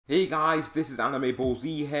Hey guys, this is Anime Ball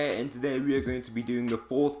Z here, and today we are going to be doing the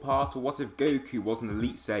fourth part of What If Goku Was an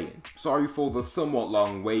Elite Saiyan. Sorry for the somewhat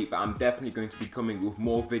long wait, but I'm definitely going to be coming with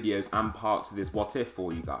more videos and parts of this What If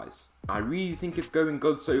for you guys. I really think it's going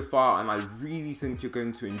good so far, and I really think you're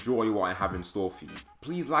going to enjoy what I have in store for you.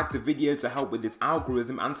 Please like the video to help with this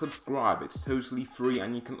algorithm and subscribe. It's totally free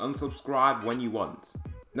and you can unsubscribe when you want.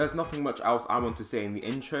 There's nothing much else I want to say in the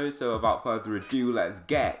intro, so without further ado, let's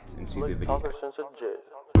get into the video.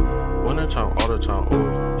 Winter time, all the time,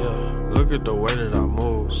 ooh, yeah. Look at the way that I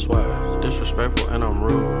move, swag, disrespectful and I'm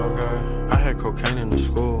rude, okay. I had cocaine in the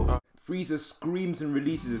school. Frieza screams and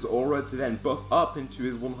releases his aura to then buff up into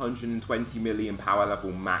his 120 million power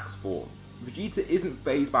level max form. Vegeta isn't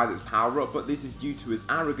fazed by this power up, but this is due to his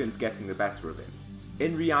arrogance getting the better of him.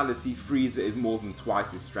 In reality, Frieza is more than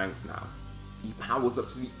twice his strength now. He powers up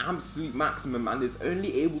to the absolute maximum and is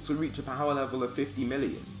only able to reach a power level of 50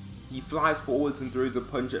 million. He flies forwards and throws a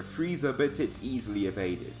punch at Frieza, but it's easily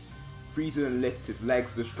evaded. Frieza then lifts his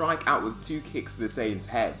legs to strike out with two kicks to the Saiyan's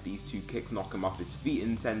head. These two kicks knock him off his feet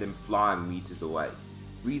and send him flying meters away.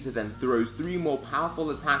 Frieza then throws three more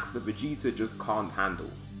powerful attacks that Vegeta just can't handle.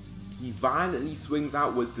 He violently swings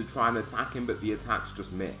outwards to try and attack him, but the attacks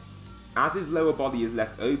just miss. As his lower body is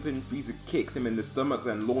left open, Frieza kicks him in the stomach,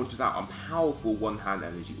 then launches out a powerful one-hand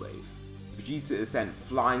energy wave. Vegeta is sent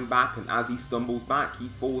flying back, and as he stumbles back, he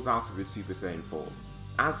falls out of his Super Saiyan form.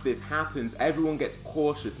 As this happens, everyone gets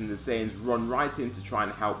cautious and the Saiyans run right in to try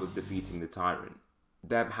and help with defeating the Tyrant.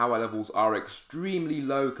 Their power levels are extremely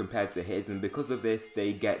low compared to his, and because of this,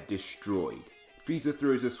 they get destroyed. Frieza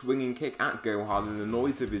throws a swinging kick at Gohan and the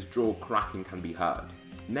noise of his jaw cracking can be heard.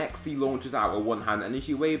 Next, he launches out a one-hand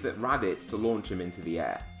energy wave at Raditz to launch him into the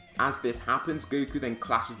air. As this happens, Goku then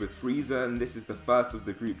clashes with Frieza, and this is the first of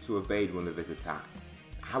the group to evade one of his attacks.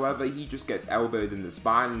 However, he just gets elbowed in the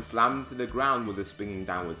spine and slammed to the ground with a spinning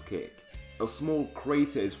downwards kick. A small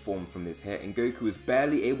crater is formed from this hit, and Goku is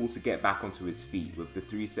barely able to get back onto his feet. With the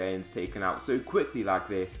three Saiyans taken out so quickly like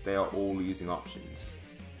this, they are all losing options.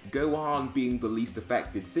 Gohan, being the least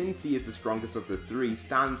affected since he is the strongest of the three,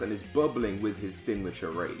 stands and is bubbling with his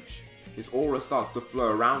signature rage. His aura starts to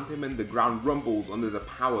flow around him and the ground rumbles under the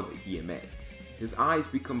power that he emits. His eyes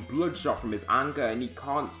become bloodshot from his anger and he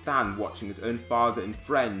can't stand watching his own father and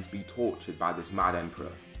friends be tortured by this mad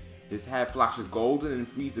emperor. His hair flashes golden and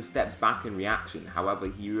Frieza steps back in reaction. However,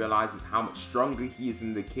 he realizes how much stronger he is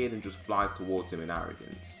than the kid and just flies towards him in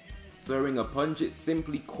arrogance. Throwing a punch, it's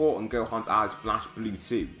simply caught and Gohan's eyes flash blue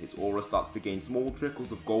too. His aura starts to gain small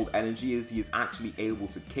trickles of gold energy as he is actually able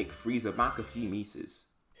to kick Frieza back a few meters.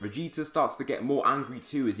 Vegeta starts to get more angry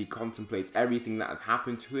too as he contemplates everything that has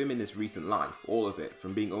happened to him in his recent life, all of it,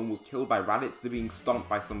 from being almost killed by Raditz to being stomped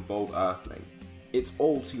by some bold Earthling. It's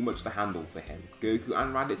all too much to handle for him. Goku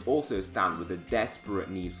and Raditz also stand with a desperate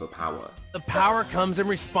need for power. The power comes in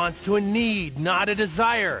response to a need, not a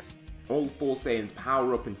desire. All four Saiyans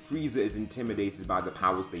power up and Frieza is intimidated by the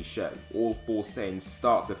powers they show. All four Saiyans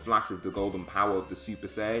start to flash with the golden power of the Super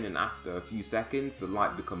Saiyan, and after a few seconds the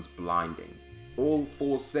light becomes blinding. All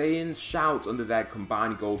four Saiyans shout under their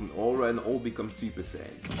combined golden aura and all become Super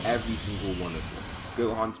Saiyans, every single one of them.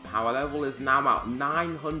 Gohan's power level is now at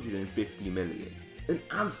 950 million. An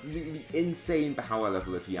absolutely insane power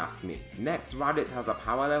level if you ask me. Next, Raditz has a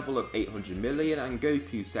power level of 800 million and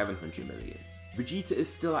Goku 700 million. Vegeta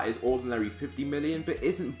is still at his ordinary 50 million but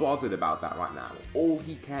isn't bothered about that right now. All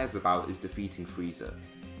he cares about is defeating Frieza.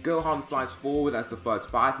 Gohan flies forward as the first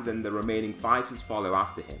fighter, then the remaining fighters follow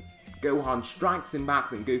after him. Gohan strikes him back,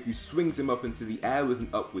 then Goku swings him up into the air with an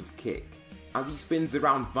upwards kick. As he spins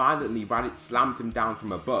around violently, Raditz slams him down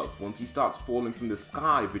from above. Once he starts falling from the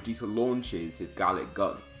sky, Vegeta launches his Gallic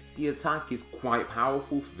Gun. The attack is quite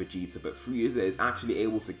powerful for Vegeta, but Frieza is actually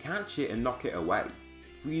able to catch it and knock it away.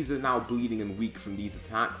 Frieza, now bleeding and weak from these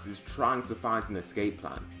attacks, is trying to find an escape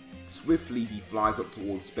plan. Swiftly he flies up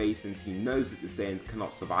towards space since he knows that the Saiyans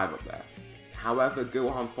cannot survive up there. However,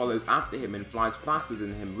 Gohan follows after him and flies faster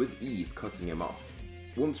than him with ease, cutting him off.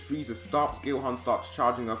 Once Frieza stops, Gohan starts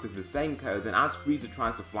charging up his Masenko, then as Frieza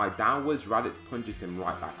tries to fly downwards, Raditz punches him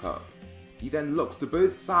right back up. He then looks to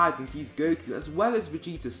both sides and sees Goku as well as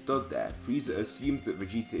Vegeta stood there. Frieza assumes that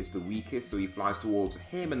Vegeta is the weakest, so he flies towards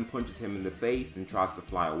him and punches him in the face and tries to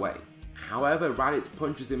fly away. However, Raditz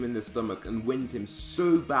punches him in the stomach and winds him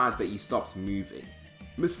so bad that he stops moving.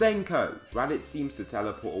 Masenko! Raditz seems to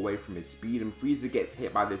teleport away from his speed and Frieza gets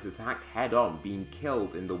hit by this attack head on, being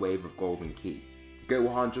killed in the wave of golden ki.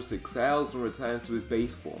 Gohan just exhales and returns to his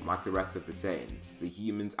base form like the rest of the Saiyans. The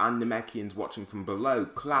humans and Namekians watching from below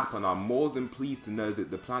clap and are more than pleased to know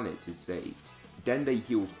that the planet is saved. Dende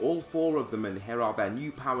heals all 4 of them, and here are their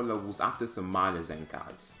new power levels after some minor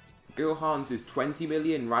Zenkais. Gohan's is 20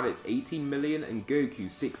 million, Raditz 18 million, and Goku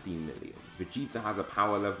 16 million. Vegeta has a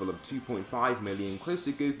power level of 2.5 million, close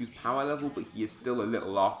to Goku's power level, but he is still a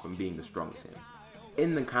little off from being as strong as him.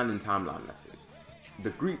 In the canon timeline, that is.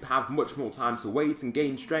 The group have much more time to wait and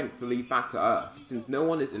gain strength to leave back to Earth. Since no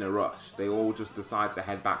one is in a rush, they all just decide to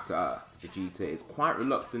head back to Earth. Vegeta is quite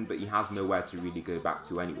reluctant, but he has nowhere to really go back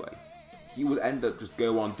to anyway. He would end up just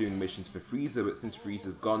go on doing missions for Frieza, but since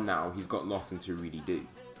Frieza's gone now, he's got nothing to really do.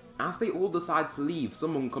 As they all decide to leave,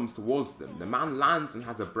 someone comes towards them. The man lands and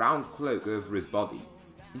has a brown cloak over his body.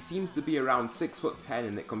 He seems to be around 6'10",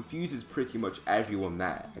 and it confuses pretty much everyone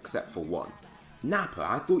there, except for one. Nappa,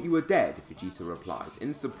 I thought you were dead, Vegeta replies,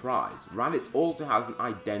 in surprise. Raditz also has an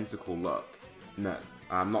identical look. No,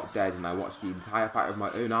 I'm not dead, and I watched the entire fight with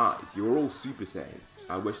my own eyes. You are all Super Saiyans.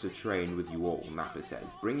 I wish to train with you all, Nappa says,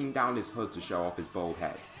 bringing down his hood to show off his bald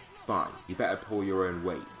head. Fine, you better pull your own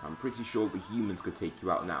weight. I'm pretty sure the humans could take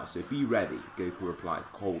you out now, so be ready, Goku replies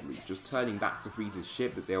coldly, just turning back to Frieza's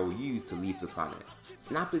ship that they will use to leave the planet.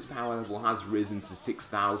 Nappa's power level has risen to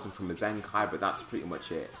 6,000 from a Zenkai, but that's pretty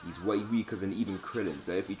much it. He's way weaker than even Krillin,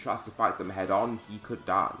 so if he tries to fight them head on, he could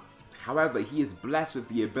die. However, he is blessed with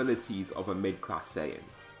the abilities of a mid-class Saiyan.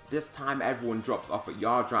 This time everyone drops off at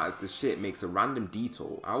Yardrat as the ship makes a random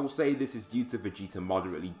detour. I will say this is due to Vegeta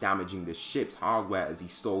moderately damaging the ship's hardware as he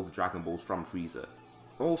stole the Dragon Balls from Frieza.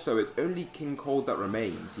 Also, it's only King Cold that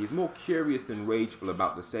remains. He is more curious than rageful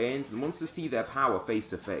about the Saiyans and wants to see their power face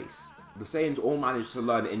to face. The Saiyans all manage to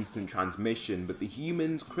learn instant transmission, but the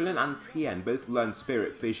humans, Krillin and Tien, both learn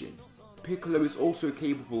spirit fission. Piccolo is also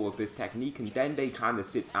capable of this technique, and Dende kinda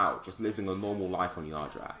sits out, just living a normal life on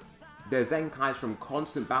Yardrat. Their Zenkais from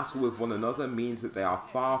constant battle with one another means that they are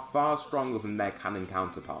far stronger than their canon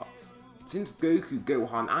counterparts. Since Goku,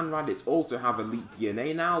 Gohan and Raditz also have elite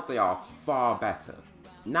DNA now, they are far better.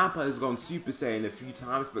 Nappa has gone Super Saiyan a few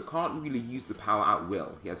times but can't really use the power at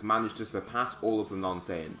will. He has managed to surpass all of the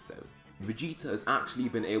non-Saiyans though. Vegeta has actually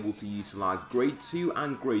been able to utilize Grade 2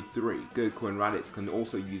 and Grade 3. Goku and Raditz can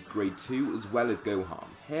also use Grade 2 as well as Gohan.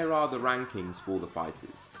 Here are the rankings for the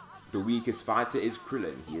fighters. The weakest fighter is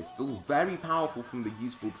Krillin. He is still very powerful from the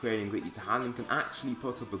useful training that he's had and can actually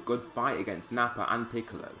put up a good fight against Nappa and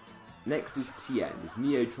Piccolo. Next is Tien. His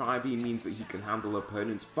Neo Tri-Beam means that he can handle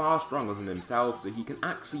opponents far stronger than himself, so he can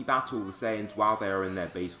actually battle the Saiyans while they are in their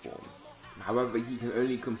base forms. However, he can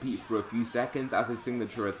only compete for a few seconds as his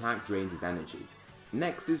signature attack drains his energy.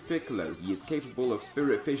 Next is Piccolo. He is capable of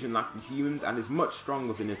spirit fission like the humans and is much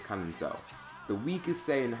stronger than his canon self. The weakest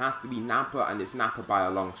Saiyan has to be Nappa, and it's Nappa by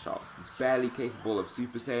a long shot. He's barely capable of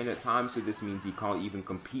Super Saiyan at times, so this means he can't even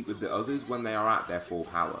compete with the others when they are at their full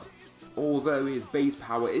power. Although his base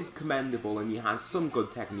power is commendable and he has some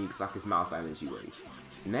good techniques like his mouth energy wave.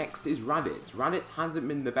 Next is Raditz. Raditz hasn't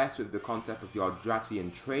been the best with the concept of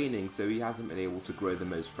Yardratian training, so he hasn't been able to grow the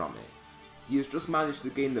most from it. He has just managed to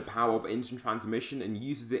gain the power of instant transmission and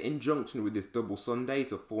uses it in junction with his double Sunday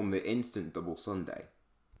to form the instant double Sunday.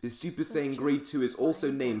 His Super Saiyan Grade 2 is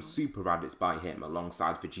also named Super Raditz by him,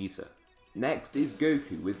 alongside Vegeta. Next is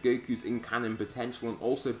Goku. With Goku's in-canon potential and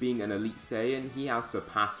also being an elite Saiyan, he has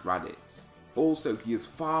surpassed Raditz. Also, he is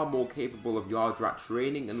far more capable of Yardrat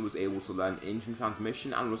training and was able to learn instant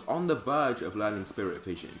transmission and was on the verge of learning spirit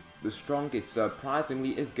fission. The strongest,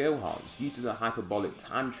 surprisingly, is Gohan. Due to the hyperbolic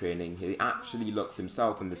time training, he actually looks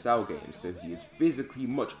himself in the Cell games, so he is physically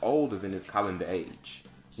much older than his calendar age.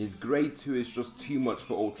 His Grade 2 is just too much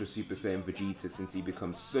for Ultra Super Saiyan Vegeta since he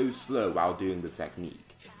becomes so slow while doing the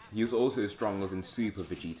technique. He is also stronger than Super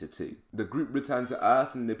Vegeta too. The group return to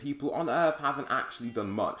Earth and the people on Earth haven't actually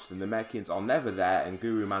done much. The Namekians are never there and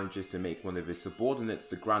Guru manages to make one of his subordinates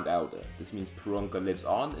the Grand Elder. This means Purunga lives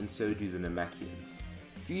on and so do the Namekians.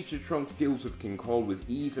 Future Trunks deals with King Cold with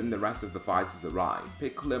ease and the rest of the fighters arrive.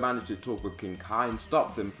 Piccolo managed to talk with King Kai and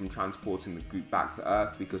stop them from transporting the group back to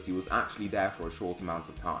Earth because he was actually there for a short amount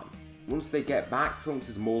of time. Once they get back, Trunks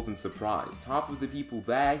is more than surprised. Half of the people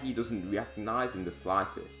there he doesn't recognize in the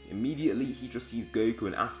slightest. Immediately he just sees Goku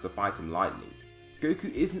and asks to fight him lightly.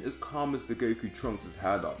 Goku isn't as calm as the Goku Trunks has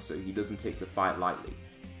heard of, so he doesn't take the fight lightly.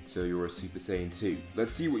 So you're a Super Saiyan 2.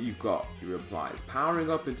 Let's see what you've got, he replies, powering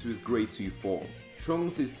up into his Grade 2 form.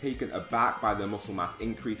 Trunks is taken aback by the muscle mass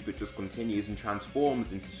increase but just continues and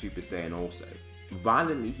transforms into Super Saiyan also.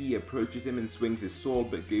 Violently he approaches him and swings his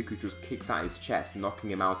sword, but Goku just kicks at his chest,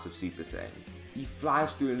 knocking him out of Super Saiyan. He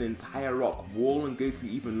flies through an entire rock wall and Goku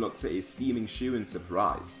even looks at his steaming shoe in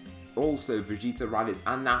surprise. Also, Vegeta, Raditz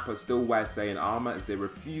and Nappa still wear Saiyan armor as they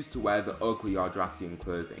refuse to wear the ugly Yardratian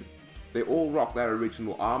clothing. They all rock their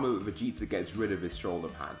original armor, but Vegeta gets rid of his shoulder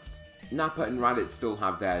pads. Nappa and Raditz still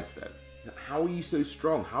have theirs though. How are you so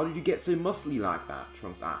strong? How did you get so muscly like that?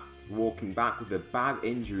 Trunks asks, walking back with a bad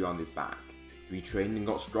injury on his back. You trained and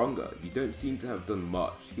got stronger. You don't seem to have done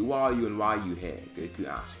much. Who are you and why are you here? Goku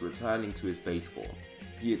asks, returning to his base form.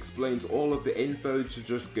 He explains all of the info to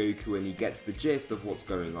just Goku and he gets the gist of what's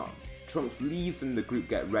going on. Trunks leaves and the group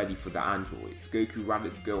get ready for the androids. Goku,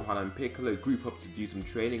 Raditz, Gohan and Piccolo group up to do some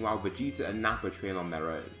training while Vegeta and Nappa train on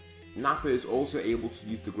their own. Nappa is also able to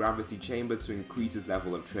use the gravity chamber to increase his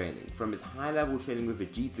level of training. From his high level training with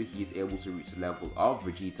Vegeta, he is able to reach the level of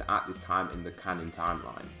Vegeta at this time in the canon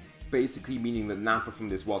timeline. Basically meaning that Nappa from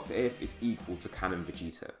this What If is equal to canon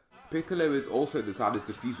Vegeta. Piccolo has also decided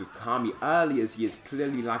to fuse with Kami early as he is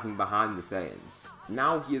clearly lagging behind the Saiyans.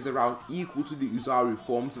 Now he is around equal to the Uzaru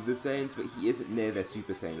forms of the Saiyans, but he isn't near their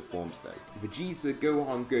Super Saiyan forms though. Vegeta,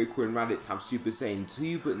 Gohan, Goku and Raditz have Super Saiyan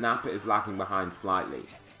 2, but Nappa is lagging behind slightly.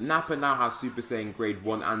 Nappa now has Super Saiyan grade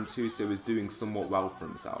 1 and 2, so is doing somewhat well for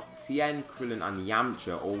himself. Tien, Krillin and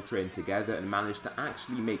Yamcha all train together and manage to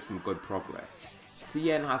actually make some good progress.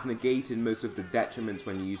 Tien has negated most of the detriments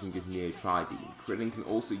when using his Neo Tri-Beam. Krillin can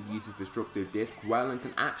also use his Destructive Disc well and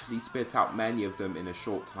can actually spit out many of them in a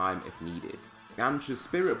short time if needed. Yamcha's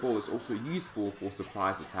Spirit Ball is also useful for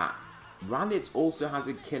surprise attacks. Raditz also has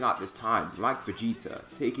a kill at this time, like Vegeta.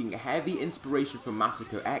 Taking heavy inspiration from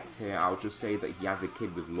Masako X here, I'll just say that he has a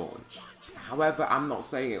kid with launch. However, I'm not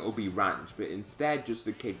saying it will be Ranch, but instead just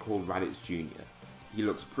a kid called Raditz Jr. He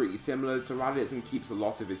looks pretty similar to Raditz and keeps a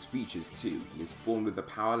lot of his features too. He is born with a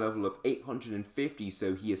power level of 850,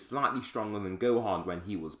 so he is slightly stronger than Gohan when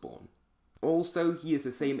he was born. Also, he is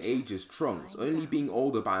the same age as Trunks, only being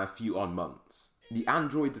older by a few odd months. The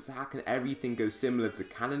androids attack and everything goes similar to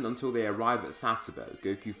canon until they arrive at Sasebo.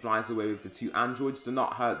 Goku flies away with the two androids to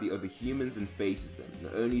not hurt the other humans and faces them.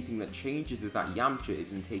 The only thing that changes is that Yamcha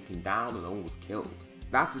isn't taken down and almost killed.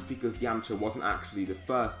 That is because Yamcha wasn't actually the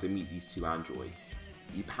first to meet these two androids.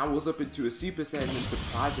 He powers up into a Super Saiyan and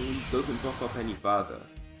surprisingly doesn't buff up any further.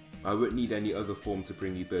 I wouldn't need any other form to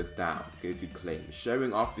bring you both down, Goku claims,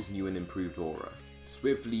 showing off his new and improved aura.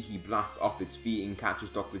 Swiftly he blasts off his feet and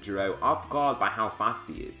catches Dr. Gero off guard by how fast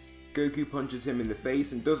he is. Goku punches him in the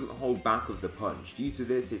face and doesn't hold back with the punch. Due to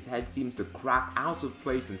this, his head seems to crack out of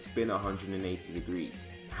place and spin 180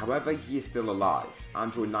 degrees. However, he is still alive.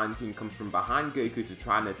 Android 19 comes from behind Goku to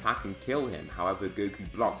try and attack and kill him. However, Goku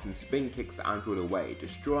blocks and spin kicks the android away,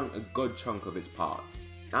 destroying a good chunk of its parts.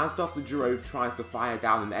 As Dr. Gero tries to fire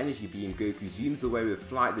down an energy beam, Goku zooms away with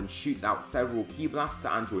flight then shoots out several ki blasts to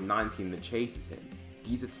Android 19 that chases him.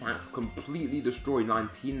 These attacks completely destroy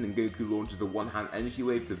 19 and Goku launches a one-hand energy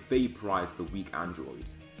wave to vaporize the weak android.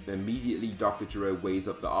 Immediately, Dr. Gero weighs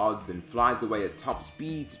up the odds and flies away at top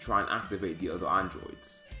speed to try and activate the other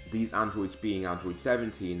androids. These androids being Android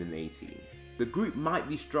 17 and 18. The group might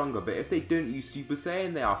be stronger, but if they don't use Super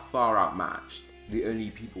Saiyan, they are far outmatched. The only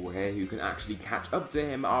people here who can actually catch up to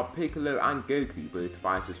him are Piccolo and Goku. Both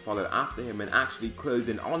fighters follow after him and actually close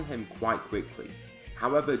in on him quite quickly.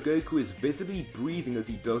 However, Goku is visibly breathing as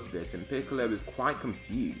he does this and Piccolo is quite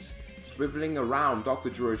confused. Swiveling around, Dr.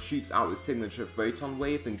 Gero shoots out his signature photon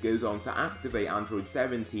wave and goes on to activate Android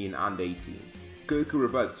 17 and 18. Goku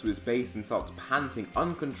reverts to his base and starts panting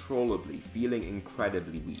uncontrollably, feeling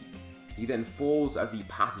incredibly weak. He then falls as he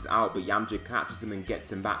passes out, but Yamcha catches him and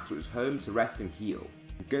gets him back to his home to rest and heal.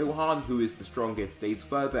 Gohan, who is the strongest, stays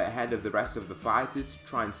further ahead of the rest of the fighters to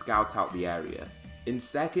try and scout out the area. In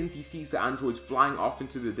seconds, he sees the androids flying off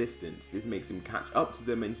into the distance. This makes him catch up to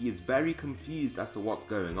them and he is very confused as to what's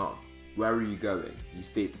going on. "Where are you going?" he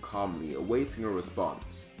states calmly, awaiting a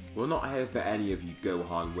response. "We're not here for any of you,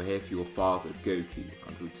 Gohan, we're here for your father, Goku,"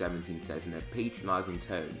 Android 17 says in a patronizing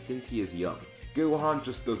tone, since he is young. Gohan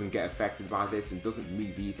just doesn't get affected by this and doesn't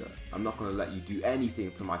move either. "I'm not going to let you do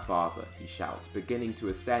anything to my father," he shouts, beginning to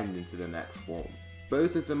ascend into the next form.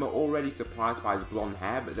 Both of them are already surprised by his blonde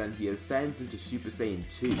hair, but then he ascends into Super Saiyan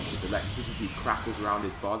 2. His electricity crackles around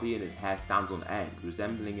his body and his hair stands on end,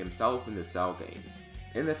 resembling himself in the Cell games.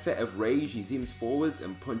 In a fit of rage, he zooms forwards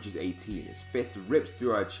and punches 18. His fist rips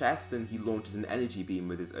through her chest and he launches an energy beam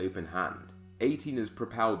with his open hand. 18 is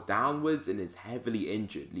propelled downwards and is heavily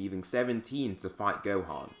injured, leaving 17 to fight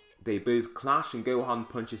Gohan. They both clash and Gohan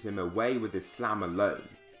punches him away with his slam alone.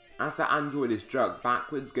 As the android is jerked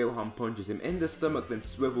backwards, Gohan punches him in the stomach then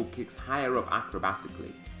swivel kicks higher up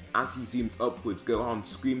acrobatically. As he zooms upwards, Gohan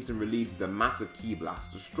screams and releases a massive ki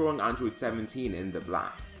blast, destroying Android 17 in the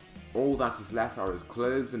blasts. All that is left are his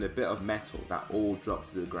clothes and a bit of metal that all drop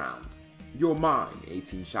to the ground. "You're mine,"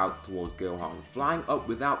 18 shouts towards Gohan, flying up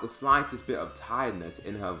without the slightest bit of tiredness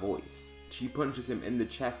in her voice. She punches him in the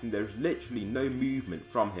chest and there's literally no movement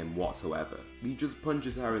from him whatsoever. He just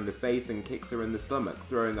punches her in the face and kicks her in the stomach,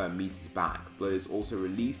 throwing her meters back. Blood is also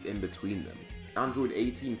released in between them. Android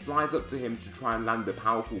 18 flies up to him to try and land a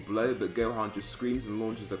powerful blow, but Gohan just screams and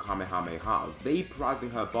launches a Kamehameha,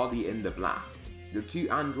 vaporizing her body in the blast. The two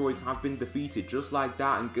androids have been defeated just like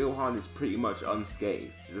that, and Gohan is pretty much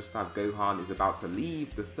unscathed. Just as Gohan is about to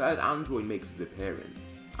leave, the third android makes his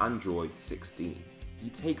appearance, Android 16. He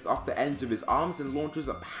takes off the ends of his arms and launches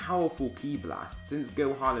a powerful ki blast. Since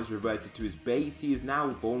Gohan has reverted to his base, he is now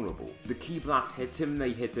vulnerable. The ki blasts hit him,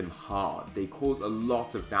 they hit him hard. They cause a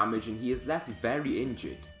lot of damage and he is left very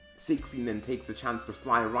injured. 16 then takes the chance to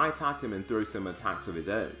fly right at him and throw some attacks of his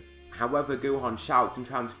own. However, Gohan shouts and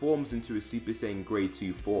transforms into a Super Saiyan Grade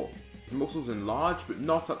 2 form. His muscles enlarge, but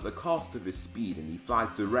not at the cost of his speed, and he flies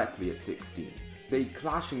directly at 16. They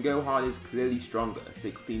clash and Gohan is clearly stronger.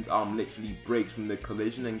 16's arm literally breaks from the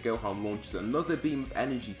collision and Gohan launches another beam of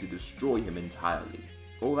energy to destroy him entirely.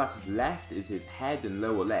 All that is left is his head and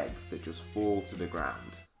lower legs that just fall to the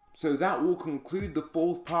ground. So that will conclude the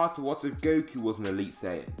fourth part of What If Goku Was an Elite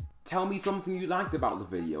Saiyan. Tell me something you liked about the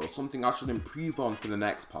video or something I should improve on for the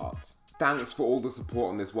next part. Thanks for all the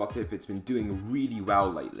support on this What If, it's been doing really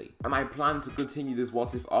well lately. And I plan to continue this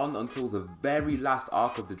What If on until the very last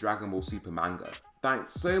arc of the Dragon Ball Super manga.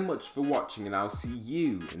 Thanks so much for watching and I'll see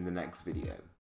you in the next video.